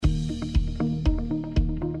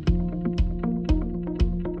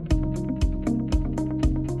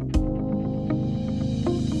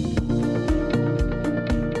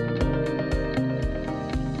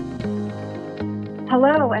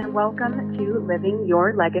Hello and welcome to Living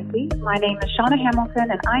Your Legacy. My name is Shauna Hamilton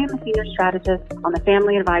and I am a senior strategist on the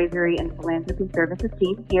Family Advisory and Philanthropy Services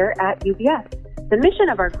team here at UBS. The mission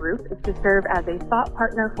of our group is to serve as a thought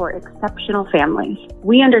partner for exceptional families.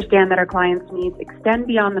 We understand that our clients' needs extend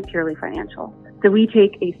beyond the purely financial, so we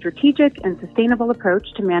take a strategic and sustainable approach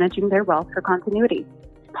to managing their wealth for continuity.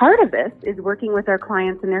 Part of this is working with our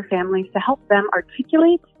clients and their families to help them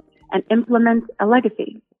articulate and implement a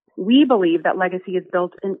legacy. We believe that legacy is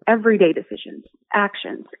built in everyday decisions,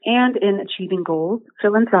 actions, and in achieving goals,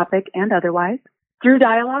 philanthropic and otherwise. Through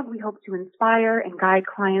dialogue, we hope to inspire and guide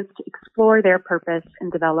clients to explore their purpose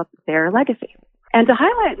and develop their legacy. And to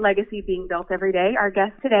highlight legacy being built every day, our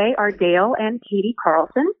guests today are Dale and Katie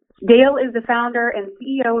Carlson. Dale is the founder and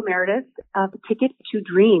CEO emeritus of Ticket to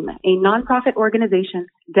Dream, a nonprofit organization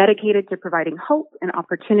dedicated to providing hope and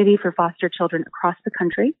opportunity for foster children across the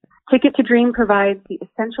country. Ticket to Dream provides the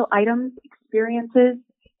essential items, experiences,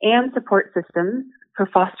 and support systems for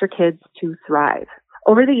foster kids to thrive.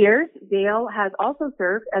 Over the years, Dale has also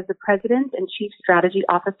served as the president and chief strategy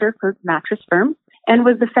officer for Mattress Firm and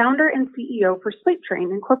was the founder and CEO for Sleep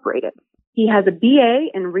Train Incorporated. He has a BA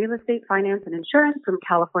in real estate finance and insurance from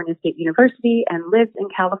California State University and lives in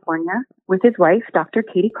California with his wife, Dr.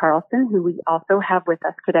 Katie Carlson, who we also have with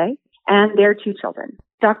us today, and their two children.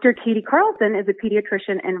 Dr. Katie Carlson is a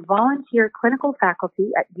pediatrician and volunteer clinical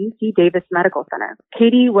faculty at UC Davis Medical Center.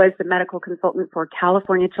 Katie was the medical consultant for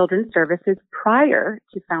California Children's Services prior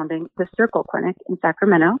to founding the Circle Clinic in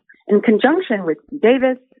Sacramento in conjunction with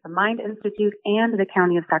Davis, the Mind Institute, and the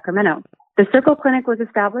County of Sacramento. The Circle Clinic was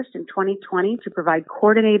established in 2020 to provide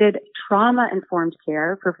coordinated, trauma-informed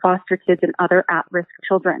care for foster kids and other at-risk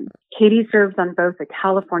children. Katie serves on both the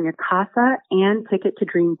California CASA and Ticket to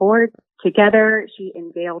Dream boards. Together, she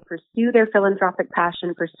and Dale pursue their philanthropic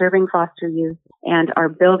passion for serving foster youth and are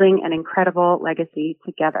building an incredible legacy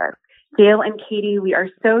together. Dale and Katie, we are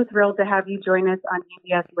so thrilled to have you join us on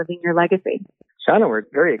UBS Living Your Legacy. Shauna, we're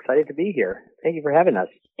very excited to be here. Thank you for having us.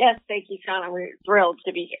 Yes, thank you, Shauna. We're thrilled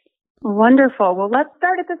to be here. Wonderful. Well, let's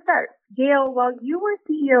start at the start. Dale, while you were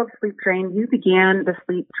CEO of Sleep Train, you began the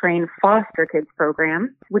Sleep Train Foster Kids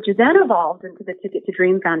program, which then evolved into the Ticket to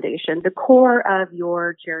Dream Foundation, the core of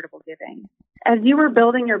your charitable giving. As you were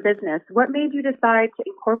building your business, what made you decide to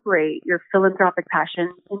incorporate your philanthropic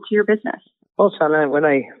passion into your business? Well, Shauna, when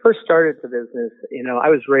I first started the business, I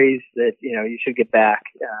was raised that, you should give back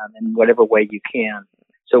in whatever way you can.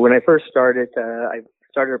 So when I first started, I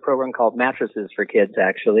started a program called Mattresses for Kids,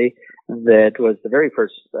 actually, that was the very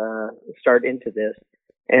first start into this.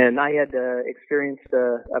 And I had experienced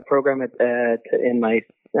a program in my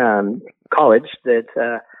college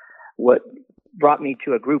that what brought me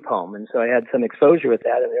to a group home. And so I had some exposure with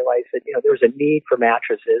that and realized that, there was a need for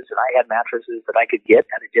mattresses, and I had mattresses that I could get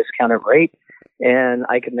at a discounted rate, and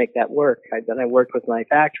I could make that work. Then I worked with my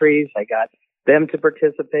factories. I got them to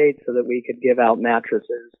participate so that we could give out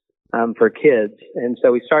mattresses for kids. And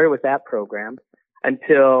so we started with that program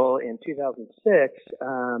until in 2006,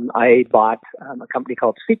 I bought a company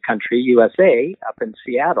called Sleep Country USA up in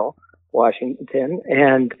Seattle, Washington.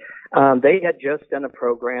 And they had just done a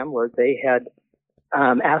program where they had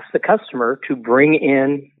asked the customer to bring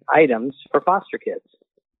in items for foster kids.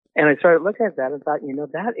 And I started looking at that and thought,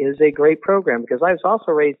 that is a great program, because I was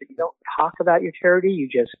also raised that you don't talk about your charity, you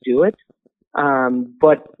just do it.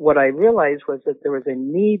 But what I realized was that there was a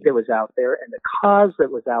need that was out there, and the cause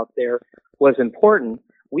that was out there was important.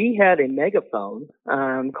 We had a megaphone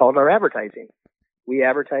called our advertising. We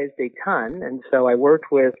advertised a ton, and so I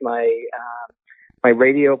worked with my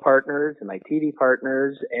radio partners and my TV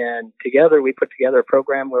partners, and together we put together a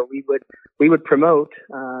program where we would promote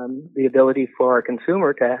the ability for our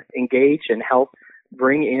consumer to engage and help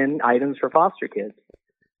bring in items for foster kids.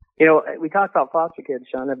 We talked about foster kids,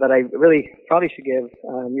 Shauna, but I really probably should give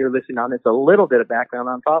your listening on this a little bit of background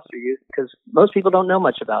on foster youth, because most people don't know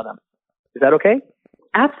much about them. Is that okay?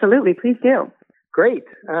 Absolutely. Please do. Great.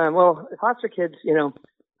 Well, foster kids,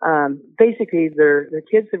 basically they're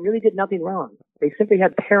kids that really did nothing wrong. They simply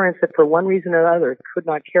had parents that for one reason or another could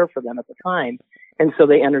not care for them at the time, and so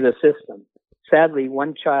they entered a system. Sadly,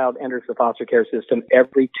 one child enters the foster care system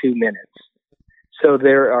every 2 minutes. So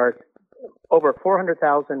there are over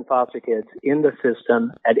 400,000 foster kids in the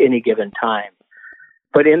system at any given time.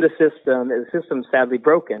 But in the system's sadly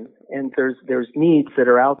broken, and there's needs that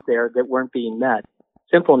are out there that weren't being met.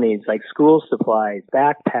 Simple needs like school supplies,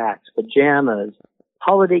 backpacks, pajamas,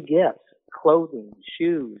 holiday gifts, clothing,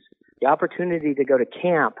 shoes, the opportunity to go to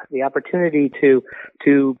camp, the opportunity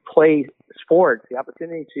to play sports, the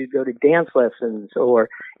opportunity to go to dance lessons, or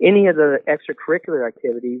any of the extracurricular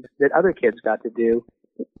activities that other kids got to do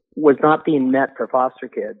was not being met for foster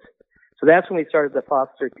kids. So that's when we started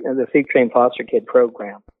the Sleep Train Foster Kid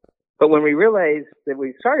program. But when we realized that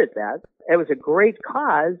we started that, it was a great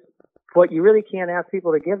cause, but you really can't ask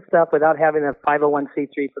people to give stuff without having a 501c3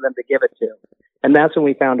 for them to give it to. And that's when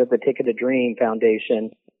we founded the Ticket to Dream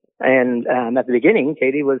Foundation. And at the beginning,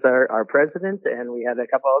 Katie was our president, and we had a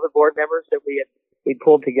couple other board members that we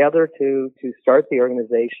pulled together to start the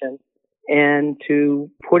organization and to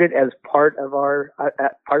put it as part of our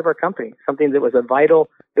company, something that was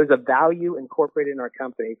there was a value incorporated in our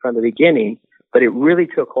company from the beginning, but it really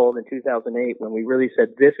took hold in 2008 when we really said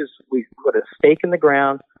we put a stake in the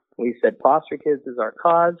ground. We said foster kids is our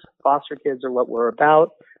cause. Foster kids are what we're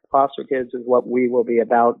about. Foster kids is what we will be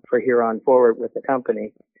about for here on forward with the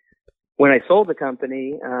company. When I sold the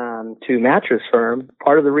company to Mattress Firm,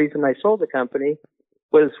 part of the reason I sold the company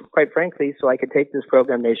was, quite frankly, so I could take this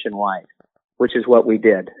program nationwide, which is what we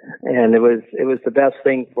did. And it was the best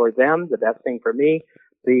thing for them, the best thing for me,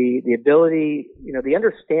 the ability, the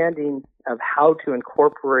understanding of how to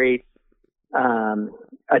incorporate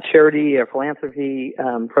a charity or philanthropy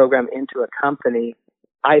program into a company,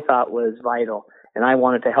 I thought was vital. And I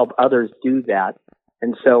wanted to help others do that.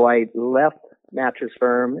 And so I left Mattress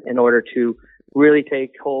Firm in order to really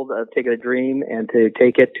take hold of Ticket to Dream and to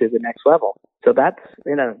take it to the next level. So that's,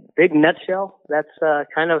 in a big nutshell, that's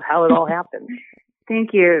kind of how it all happened. Thank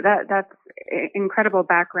you. That's incredible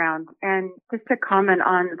background. And just to comment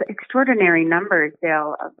on the extraordinary numbers,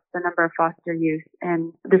 Dale, of the number of foster youth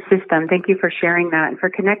and the system. Thank you for sharing that and for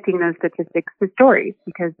connecting those statistics to stories,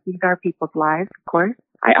 because these are people's lives, of course.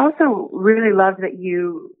 I also really love that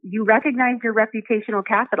you recognized your reputational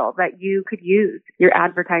capital, that you could use your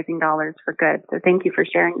advertising dollars for good. So thank you for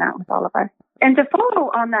sharing that with all of us. And to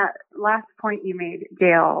follow on that last point you made,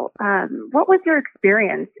 Dale, what was your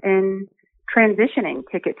experience in transitioning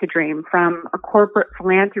Ticket to Dream from a corporate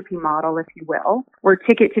philanthropy model, if you will, where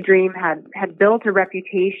Ticket to Dream had built a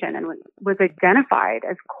reputation and was identified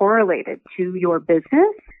as correlated to your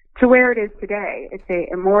business, to where it is today?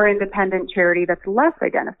 It's a more independent charity that's less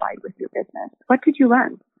identified with your business. What did you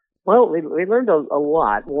learn? Well, we learned a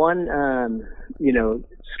lot. One,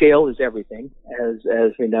 scale is everything,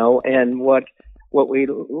 as we know. And what we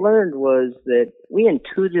learned was that we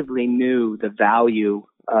intuitively knew the value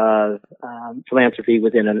of philanthropy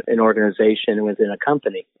within an organization and within a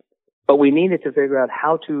company. But we needed to figure out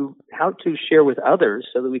how to share with others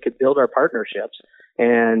so that we could build our partnerships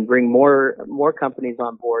and bring more companies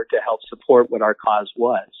on board to help support what our cause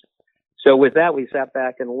was. So with that, we sat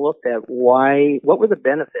back and looked at what were the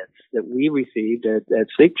benefits that we received at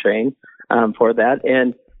Sleep Train for that.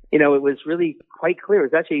 And, it was really quite clear.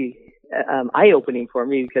 It was actually eye-opening for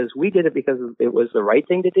me because we did it because it was the right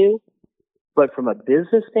thing to do. But from a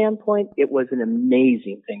business standpoint, it was an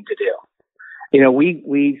amazing thing to do.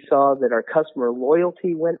 We saw that our customer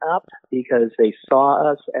loyalty went up because they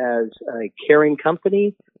saw us as a caring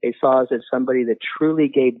company. They saw us as somebody that truly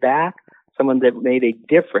gave back, someone that made a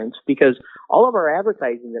difference, because all of our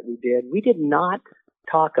advertising that we did not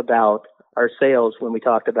talk about our sales when we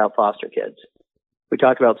talked about foster kids. We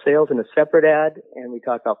talked about sales in a separate ad, and we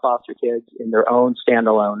talked about foster kids in their own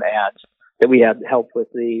standalone ads that we had help with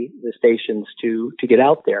the stations to get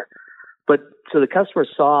out there. But so the customer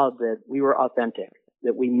saw that we were authentic,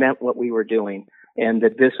 that we meant what we were doing, and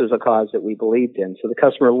that this was a cause that we believed in. So the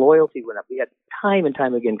customer loyalty went up. We had time and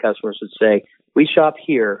time again customers would say, we shop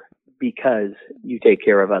here because you take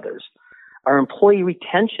care of others. Our employee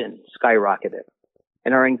retention skyrocketed,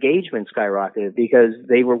 and our engagement skyrocketed because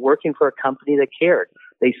they were working for a company that cared.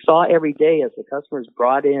 They saw every day as the customers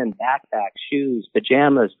brought in backpacks, shoes,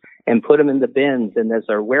 pajamas, and put them in the bins, and as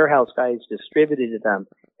our warehouse guys distributed them,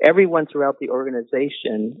 everyone throughout the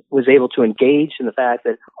organization was able to engage in the fact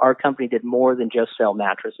that our company did more than just sell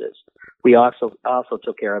mattresses. We also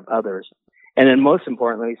took care of others. And then most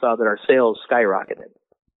importantly, we saw that our sales skyrocketed.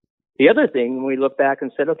 The other thing, when we looked back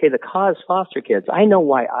and said, okay, the cause foster kids, I know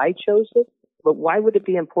why I chose it, but why would it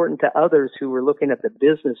be important to others who were looking at the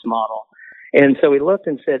business model? And so we looked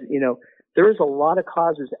and said, there is a lot of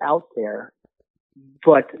causes out there,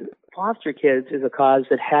 but foster kids is a cause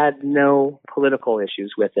that had no political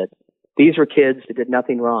issues with it. These were kids that did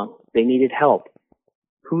nothing wrong. They needed help.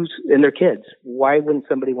 And they're kids. Why wouldn't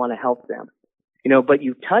somebody want to help them? But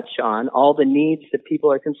you touch on all the needs that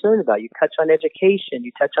people are concerned about. You touch on education.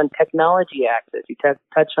 You touch on technology access. You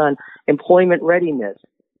touch on employment readiness.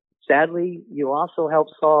 Sadly, you also help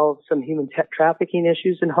solve some human trafficking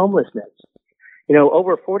issues and homelessness.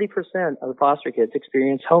 Over 40% of the foster kids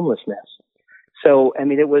experience homelessness. So,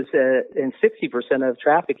 it was, and 60% of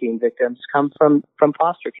trafficking victims come from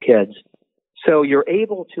foster kids. So you're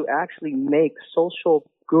able to actually make social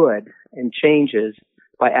good and changes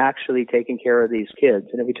by actually taking care of these kids.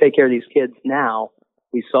 And if we take care of these kids now,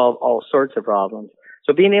 we solve all sorts of problems.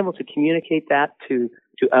 So being able to communicate that to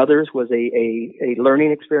others was a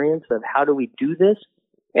learning experience of how do we do this?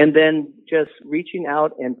 And then just reaching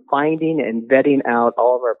out and finding and vetting out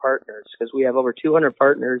all of our partners, because we have over 200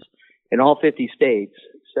 partners in all 50 states.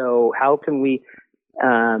 So how can we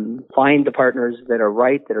find the partners that are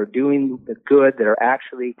right, that are doing the good, that are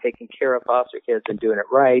actually taking care of foster kids and doing it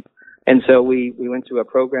right? And so we went through a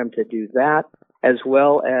program to do that, as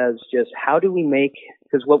well as just how do we make,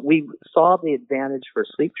 because what we saw the advantage for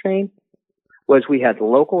Sleep Train was we had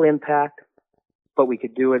local impact, but we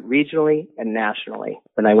could do it regionally and nationally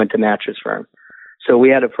when I went to Mattress Firm. So we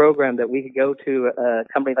had a program that we could go to a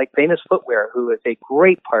company like Famous Footwear, who is a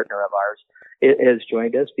great partner of ours, has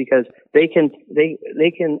joined us because they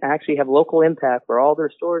can actually have local impact where all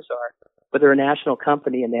their stores are, but they're a national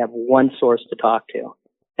company and they have one source to talk to.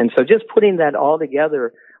 And so just putting that all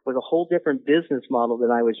together was a whole different business model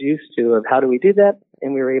than I was used to of how do we do that?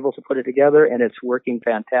 And we were able to put it together, and it's working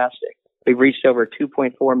fantastic. We've reached over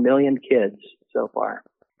 2.4 million kids so far.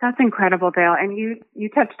 That's incredible, Dale. And you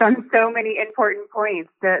touched on so many important points,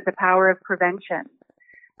 the power of prevention,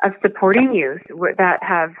 of supporting youth that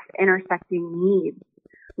have intersecting needs,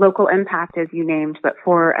 local impact, as you named, but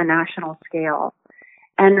for a national scale.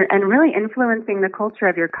 And really influencing the culture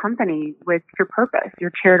of your company with your purpose,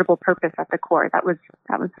 your charitable purpose at the core. That was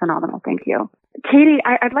phenomenal. Thank you. Katie,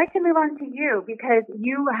 I'd like to move on to you because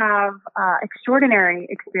you have extraordinary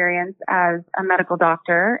experience as a medical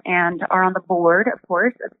doctor and are on the board, of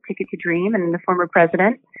course, of Ticket to Dream and the former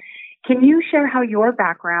president. Can you share how your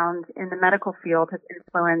background in the medical field has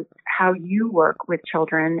influenced how you work with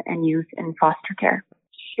children and youth in foster care?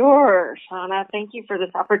 Sure, Shauna. Thank you for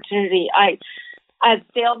this opportunity. As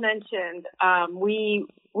Dale mentioned, we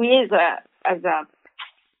as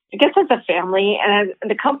a family, and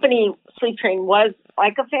the company Sleep Train was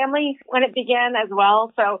like a family when it began as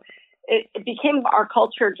well. So it became our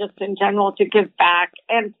culture just in general to give back.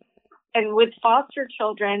 And with foster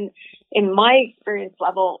children, in my experience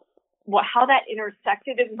level, how that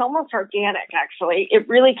intersected, it was almost organic, actually. It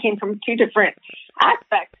really came from two different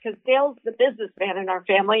aspects, because Dale's the businessman in our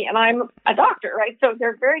family, and I'm a doctor, right? So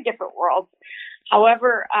they're very different worlds.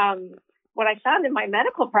 However, what I found in my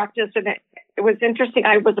medical practice, and it was interesting,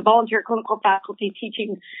 I was a volunteer clinical faculty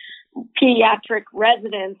teaching pediatric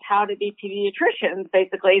residents how to be pediatricians,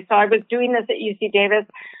 basically. So I was doing this at UC Davis.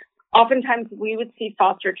 Oftentimes we would see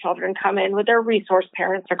foster children come in with their resource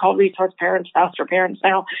parents. They're called resource parents, foster parents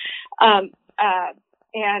now.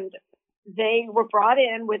 And they were brought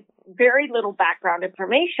in with very little background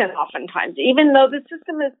information oftentimes, even though the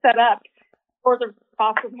system is set up for the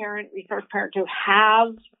foster parent, resource parent to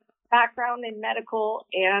have background in medical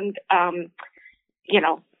and,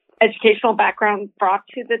 educational background brought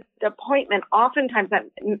to the appointment. Oftentimes that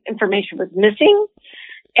information was missing,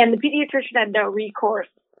 and the pediatrician had no recourse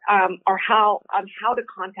on how to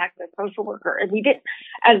contact the social worker. And we did,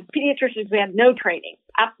 as pediatricians, we had no training,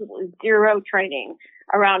 absolutely zero training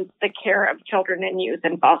around the care of children and youth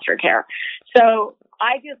in foster care. So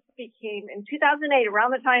I just became, in 2008,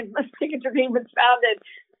 around the time Ticket to Dream was founded,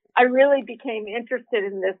 I really became interested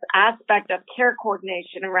in this aspect of care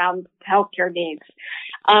coordination around healthcare needs,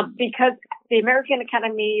 because the American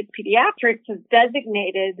Academy of Pediatrics has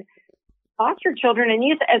designated foster children and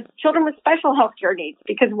youth as children with special healthcare needs,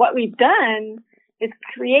 because what we've done is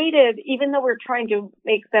created, even though we're trying to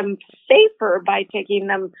make them safer by taking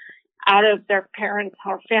them out of their parents'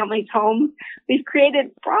 or family's home, we've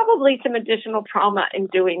created probably some additional trauma in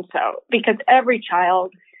doing so, because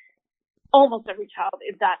almost every child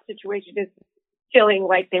in that situation is feeling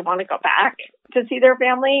like they want to go back to see their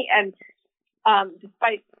family. And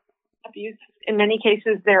despite abuse, in many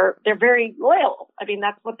cases, they're very loyal. I mean,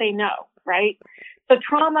 that's what they know, right? So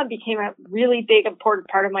trauma became a really big, important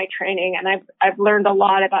part of my training. And I've learned a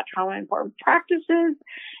lot about trauma-informed practices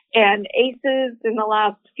and ACEs in the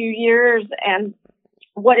last few years. And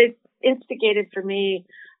what it instigated for me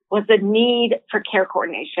was the need for care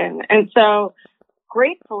coordination. And so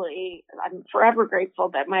gratefully, I'm forever grateful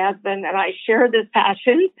that my husband and I share this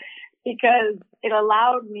passion, because it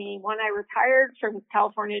allowed me, when I retired from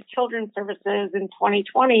California Children's Services in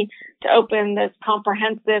 2020, to open this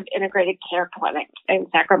comprehensive integrated care clinic in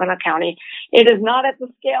Sacramento County. It is not at the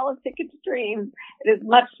scale of Ticket to Dream. It is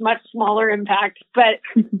much, much smaller impact, but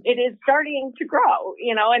it is starting to grow,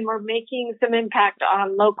 and we're making some impact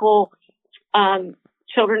on local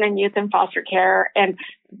children and youth in foster care. And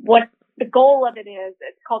what the goal of it is,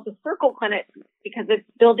 it's called the Circle Clinic because it's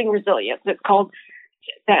building resilience. It's called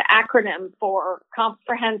the acronym for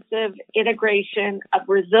Comprehensive Integration of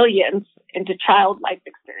Resilience into Child Life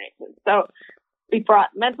Experiences. So we brought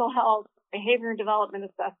mental health, behavior and development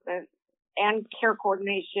assessment, and care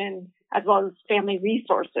coordination, as well as family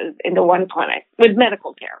resources into one clinic with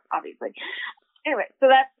medical care, obviously. Anyway, so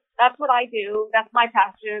that's what I do. That's my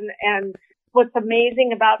passion. And what's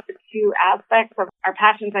amazing about the two aspects of our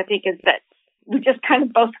passions, I think, is that we just kind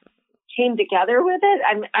of both came together with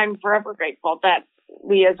it. I'm forever grateful that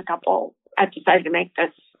we as a couple have decided to make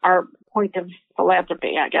this our point of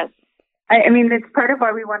philanthropy, I guess. I mean, it's part of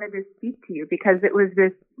why we wanted to speak to you, because it was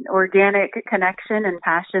this organic connection and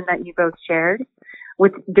passion that you both shared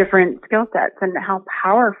with different skill sets, and how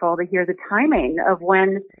powerful to hear the timing of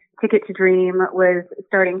when Ticket to Dream was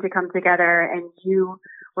starting to come together and you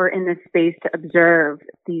were in this space to observe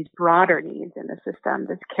these broader needs in the system,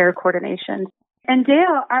 this care coordination. And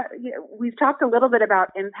Dale, we've talked a little bit about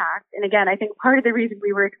impact. And again, I think part of the reason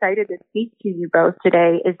we were excited to speak to you both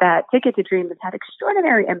today is that Ticket to Dream has had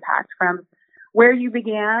extraordinary impact from where you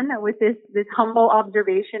began with this humble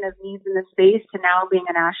observation of needs in the space to now being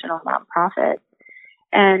a national nonprofit.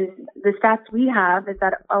 And the stats we have is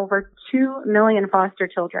that over 2 million foster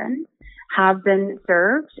children have been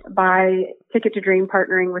served by Ticket to Dream,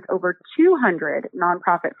 partnering with over 200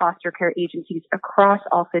 nonprofit foster care agencies across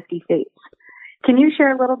all 50 states. Can you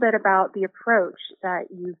share a little bit about the approach that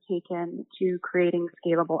you've taken to creating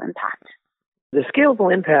scalable impact? The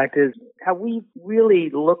scalable impact is how we really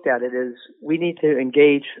looked at it is we need to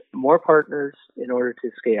engage more partners in order to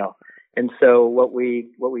scale. And so what we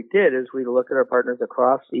did is we looked at our partners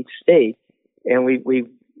across each state, and we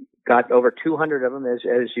got over 200 of them,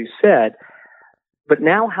 as you said. But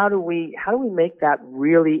now how do we make that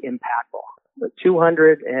really impactful? The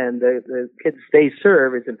 200 and the kids they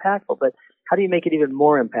serve is impactful, but how do you make it even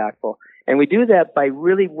more impactful? And we do that by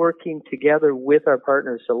really working together with our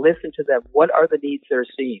partners to listen to them. What are the needs they're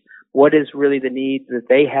seeing? What is really the need that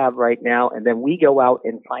they have right now? And then we go out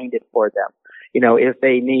and find it for them. If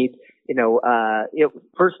they need,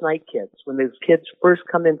 first night kids, when those kids first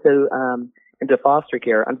come into foster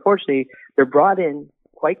care, unfortunately, they're brought in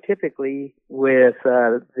quite typically with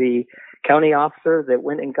the county officer that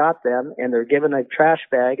went and got them, and they're given a trash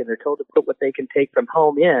bag, and they're told to put what they can take from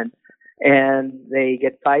home in. And they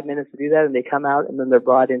get 5 minutes to do that, and they come out, and then they're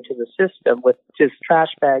brought into the system with just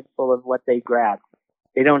trash bags full of what they grabbed.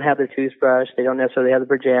 They don't have the toothbrush. They don't necessarily have the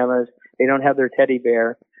pajamas. They don't have their teddy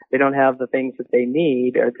bear. They don't have the things that they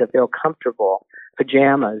need or to feel comfortable,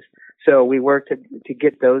 pajamas. So we work to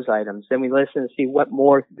get those items. Then we listen and see what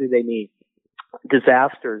more do they need.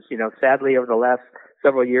 Disasters, sadly over the last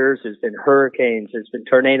several years, there's been hurricanes, there's been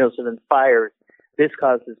tornadoes, there's been fires. This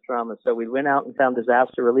causes trauma. So we went out and found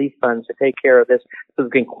disaster relief funds to take care of this so we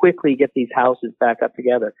can quickly get these houses back up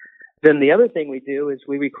together. Then the other thing we do is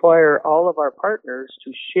we require all of our partners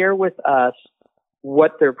to share with us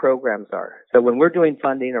what their programs are. So when we're doing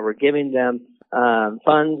funding or we're giving them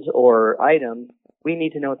funds or items, we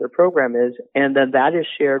need to know what their program is, and then that is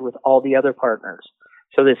shared with all the other partners.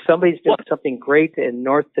 So that if somebody's doing something great in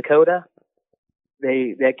North Dakota,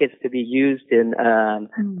 that gets to be used in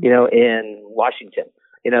in Washington.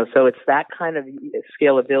 So it's that kind of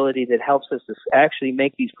scalability that helps us to actually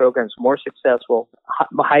make these programs more successful,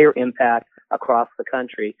 higher impact across the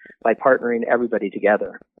country by partnering everybody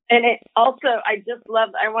together. And it also, I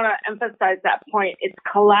want to emphasize that point. It's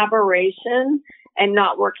collaboration and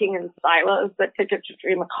not working in silos that Ticket to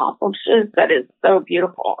Dream accomplishes. That is so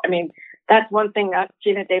beautiful. I mean, that's one thing that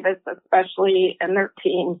Gina Davis, especially, and their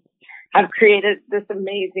team have created this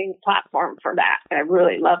amazing platform for that. And I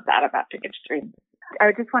really love that about Ticket to Dream.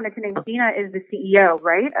 I just wanted to name Gina is the CEO,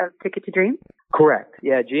 right, of Ticket to Dream? Correct.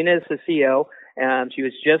 Yeah, Gina is the CEO. She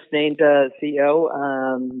was just named CEO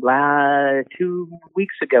 2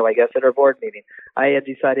 weeks ago, I guess, at our board meeting. I had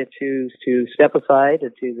decided to step aside to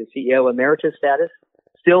the CEO emeritus status.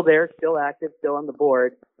 Still there, still active, still on the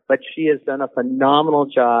board, but she has done a phenomenal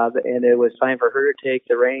job, and it was time for her to take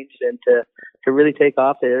the reins and to really take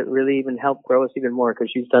off. It really even helped grow us even more because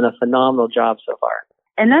she's done a phenomenal job so far.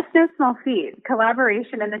 And that's no small feat.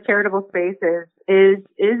 Collaboration in the charitable space is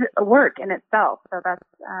a work in itself. So that's,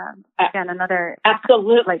 again, another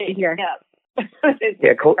absolutely like to hear. Yes.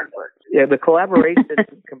 The collaboration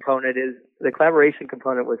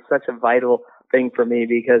component was such a vital thing for me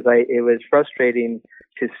because it was frustrating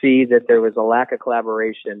to see that there was a lack of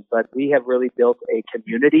collaboration, but we have really built a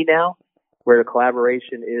community now where the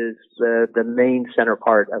collaboration is the main center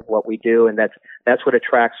part of what we do, and that's what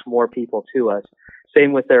attracts more people to us.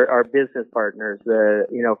 Same with our business partners,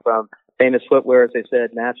 from Famous Footwear, as I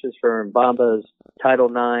said, Mattress Firm, Bombas, Title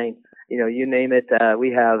IX, you name it.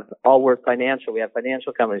 We have Allworth Financial. We have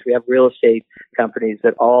financial companies. We have real estate companies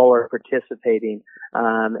that all are participating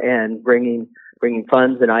and bringing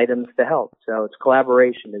funds and items to help. So it's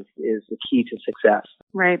collaboration is the key to success.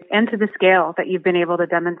 Right, and to the scale that you've been able to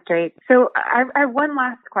demonstrate. So I have one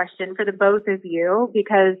last question for the both of you,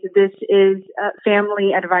 because this is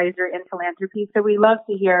Family Advisory and Philanthropy. So we love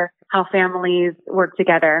to hear how families work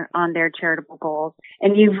together on their charitable goals.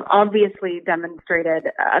 And you've obviously demonstrated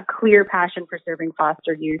a clear passion for serving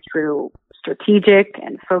foster youth through strategic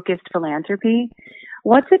and focused philanthropy.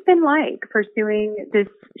 What's it been like pursuing this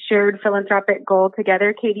shared philanthropic goal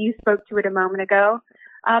together? Katie, you spoke to it a moment ago,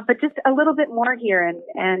 but just a little bit more here.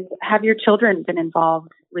 And have your children been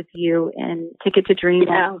involved with you in Ticket to Dream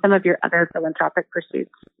and some of your other philanthropic pursuits?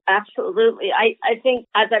 Absolutely. I think,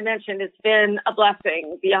 as I mentioned, it's been a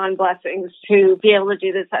blessing beyond blessings to be able to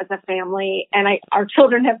do this as a family. And our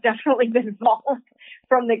children have definitely been involved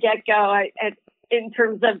from the get-go in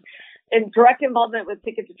terms of in direct involvement with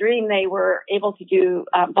Ticket to Dream. They were able to do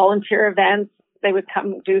volunteer events. They would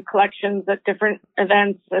come do collections at different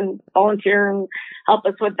events and volunteer and help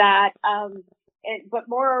us with that. But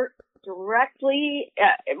more directly,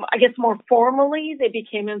 I guess more formally, they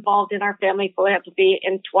became involved in our family philanthropy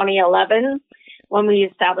in 2011 when we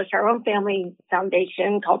established our own family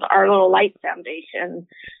foundation called Our Little Light Foundation.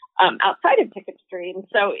 Outside of Ticket to Dream.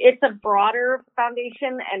 So it's a broader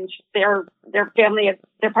foundation, and they're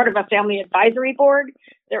part of a family advisory board.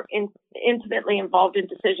 They're intimately involved in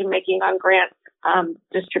decision making on grant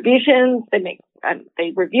distributions.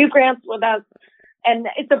 They review grants with us, and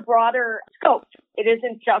it's a broader scope. It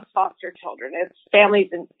isn't just foster children. It's families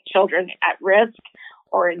and children at risk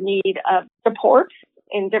or in need of support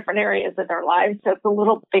in different areas of their lives. So it's a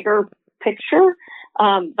little bigger picture,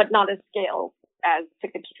 but not as scale as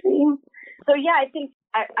Ticket to Dream. So yeah, I think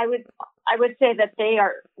I would say that they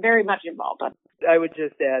are very much involved. I would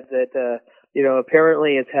just add that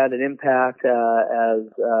apparently it's had an impact as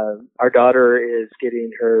our daughter is getting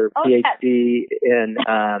her PhD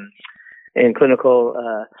in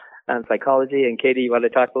clinical psychology. And Katie, you want to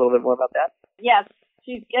talk a little bit more about that? Yes.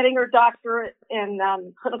 She's getting her doctorate in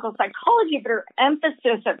clinical psychology, but her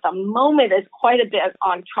emphasis at the moment is quite a bit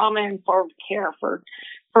on trauma-informed care for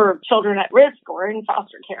children at risk or in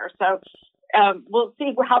foster care. So we'll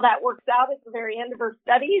see how that works out at the very end of her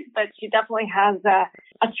studies, but she definitely has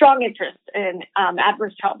a strong interest in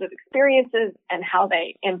adverse childhood experiences and how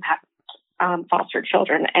they impact foster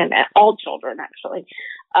children and all children, actually.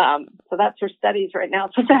 So that's her studies right now.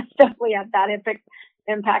 So that's definitely had that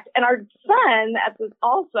impact. And our son at this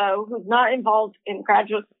also, who's not involved in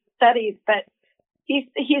graduate studies, but he's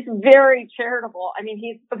very charitable. I mean,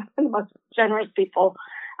 he's one of the most generous people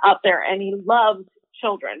out there, and he loves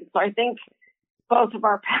children. So I think both of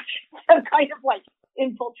our passions have kind of like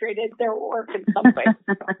infiltrated their work in some way.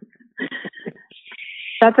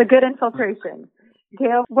 That's a good infiltration.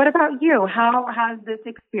 Gail, what about you? How has this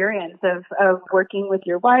experience of working with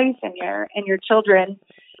your wife and your children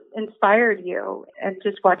inspired you, and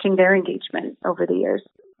just watching their engagement over the years?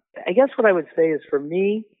 I guess what I would say is, for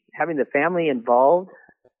me, having the family involved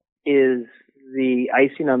is the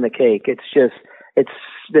icing on the cake. It's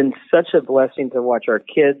been such a blessing to watch our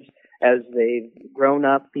kids as they've grown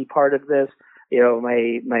up be part of this.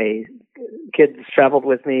 My kids traveled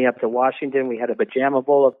with me up to Washington. We had a pajama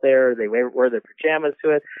bowl up there. They wear their pajamas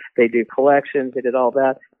to it. They do collections. They did all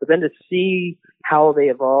that. But then to see how they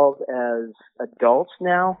evolved as adults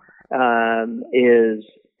now is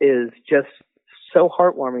just so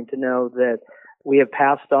heartwarming to know that we have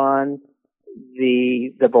passed on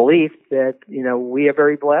the belief that we are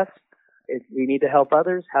very blessed. We need to help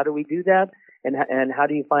others. How do we do that? And how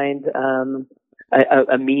do you find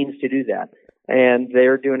a means to do that? And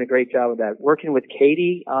they're doing a great job of that. Working with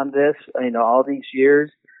Katie on this, all these years,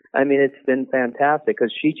 I mean, it's been fantastic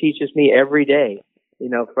because she teaches me every day.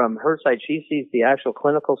 From her side, she sees the actual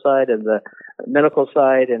clinical side and the medical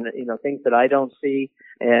side and, things that I don't see.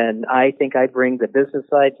 And I think I bring the business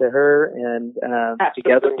side to her. And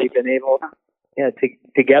together we've been able,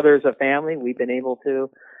 together as a family, we've been able to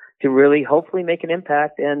really hopefully make an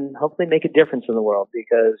impact and hopefully make a difference in the world,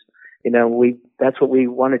 because that's what we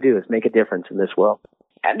want to do, is make a difference in this world.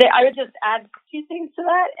 I would just add two things to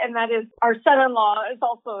that, and that is our son-in-law is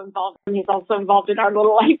also involved. He's also involved in our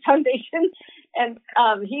Little Light Foundation, and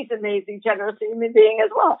he's an amazing, generous human being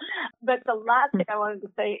as well. But the last thing I wanted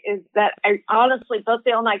to say is that honestly, both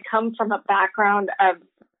Dale and I come from a background of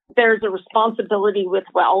there's a responsibility with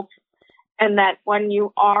wealth, and that when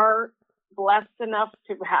you are blessed enough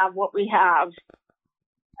to have what we have,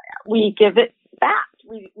 we give it back.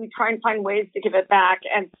 We try and find ways to give it back.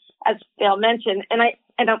 And as Dale mentioned, and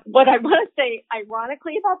And what I want to say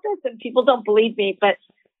ironically about this, and people don't believe me, but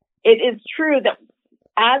it is true that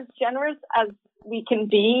as generous as we can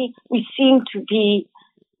be, we seem to be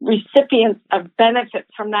recipients of benefits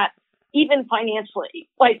from that, even financially.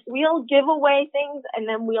 Like, we'll give away things and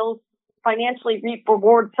then we'll financially reap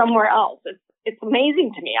reward somewhere else. It's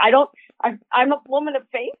amazing to me. I'm a woman of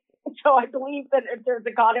faith, so I believe that there's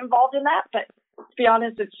a God involved in that, but to be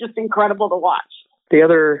honest, it's just incredible to watch. The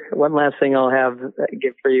other, one last thing I'll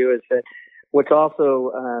give for you is that what's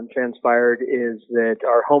also transpired is that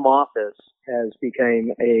our home office has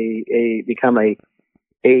become a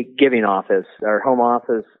giving office. Our home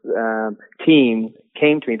office team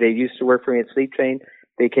came to me. They used to work for me at Sleep Train.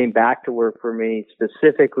 They came back to work for me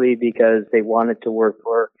specifically because they wanted to work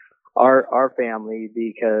for our family,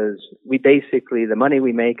 because we basically, the money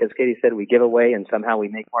we make, as Katie said, we give away, and somehow we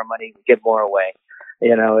make more money, we give more away.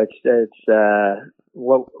 You know, it's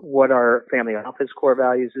what our family office core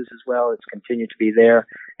values is as well. It's continued to be there,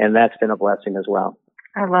 and that's been a blessing as well.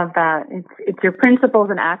 I love that. It's your principles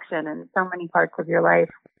in action in so many parts of your life.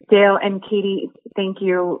 Dale and Katie, thank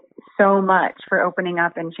you so much for opening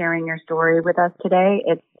up and sharing your story with us today.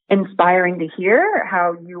 It's inspiring to hear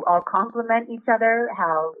how you all complement each other,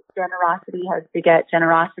 how generosity has beget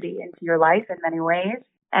generosity into your life in many ways,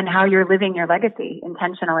 and how you're living your legacy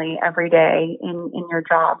intentionally every day in your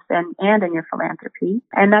jobs and in your philanthropy.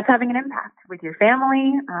 And that's having an impact with your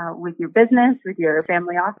family, with your business, with your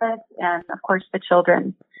family office, and of course the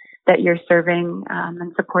children that you're serving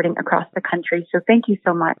and supporting across the country. So thank you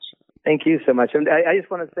so much. Thank you so much. And I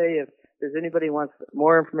just want to say, if there's anybody who wants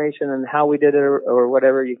more information on how we did it or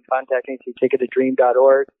whatever, you can contact me through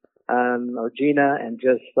ticketadream.org or Gina, and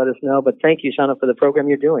just let us know. But thank you, Shauna, for the program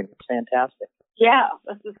you're doing. It's fantastic. Yeah,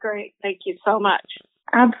 this is great. Thank you so much.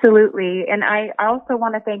 Absolutely. And I also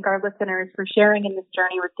want to thank our listeners for sharing in this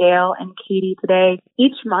journey with Dale and Katie today.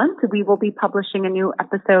 Each month, we will be publishing a new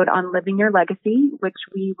episode on living your legacy, which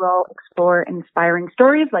we will explore inspiring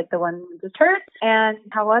stories like the one we just heard, and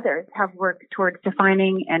how others have worked towards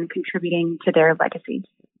defining and contributing to their legacies.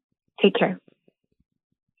 Take care.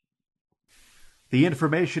 The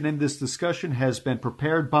information in this discussion has been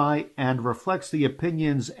prepared by and reflects the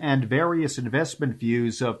opinions and various investment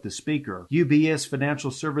views of the speaker. UBS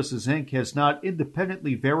Financial Services, Inc. has not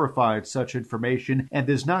independently verified such information and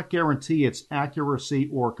does not guarantee its accuracy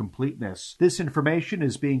or completeness. This information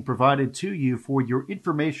is being provided to you for your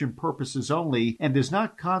information purposes only and does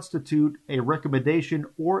not constitute a recommendation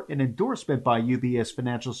or an endorsement by UBS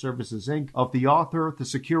Financial Services, Inc. of the author, the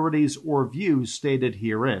securities, or views stated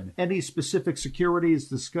herein. Any specific securities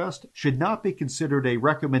discussed should not be considered a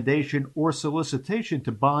recommendation or solicitation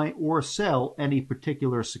to buy or sell any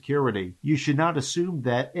particular security. You should not assume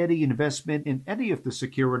that any investment in any of the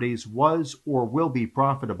securities was or will be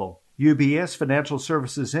profitable. UBS Financial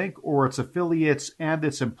Services, Inc. or its affiliates and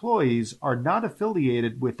its employees are not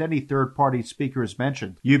affiliated with any third-party speakers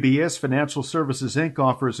mentioned. UBS Financial Services, Inc.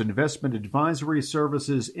 offers investment advisory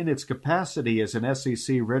services in its capacity as an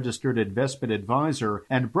SEC-registered investment advisor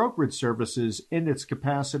and brokerage services in its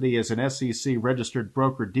capacity as an SEC-registered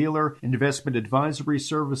broker-dealer. Investment advisory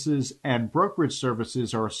services and brokerage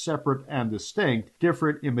services are separate and distinct,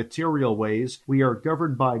 different in material ways. We are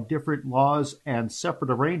governed by different laws and separate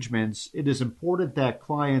arrangements. It is important that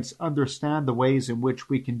clients understand the ways in which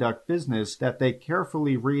we conduct business, that they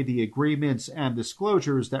carefully read the agreements and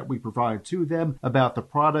disclosures that we provide to them about the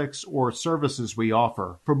products or services we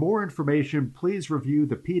offer. For more information, please review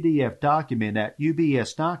the PDF document at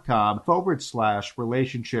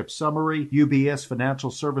ubs.com/relationship summary. UBS Financial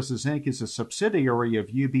Services, Inc. is a subsidiary of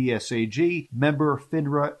UBS AG, member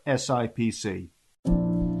FINRA SIPC.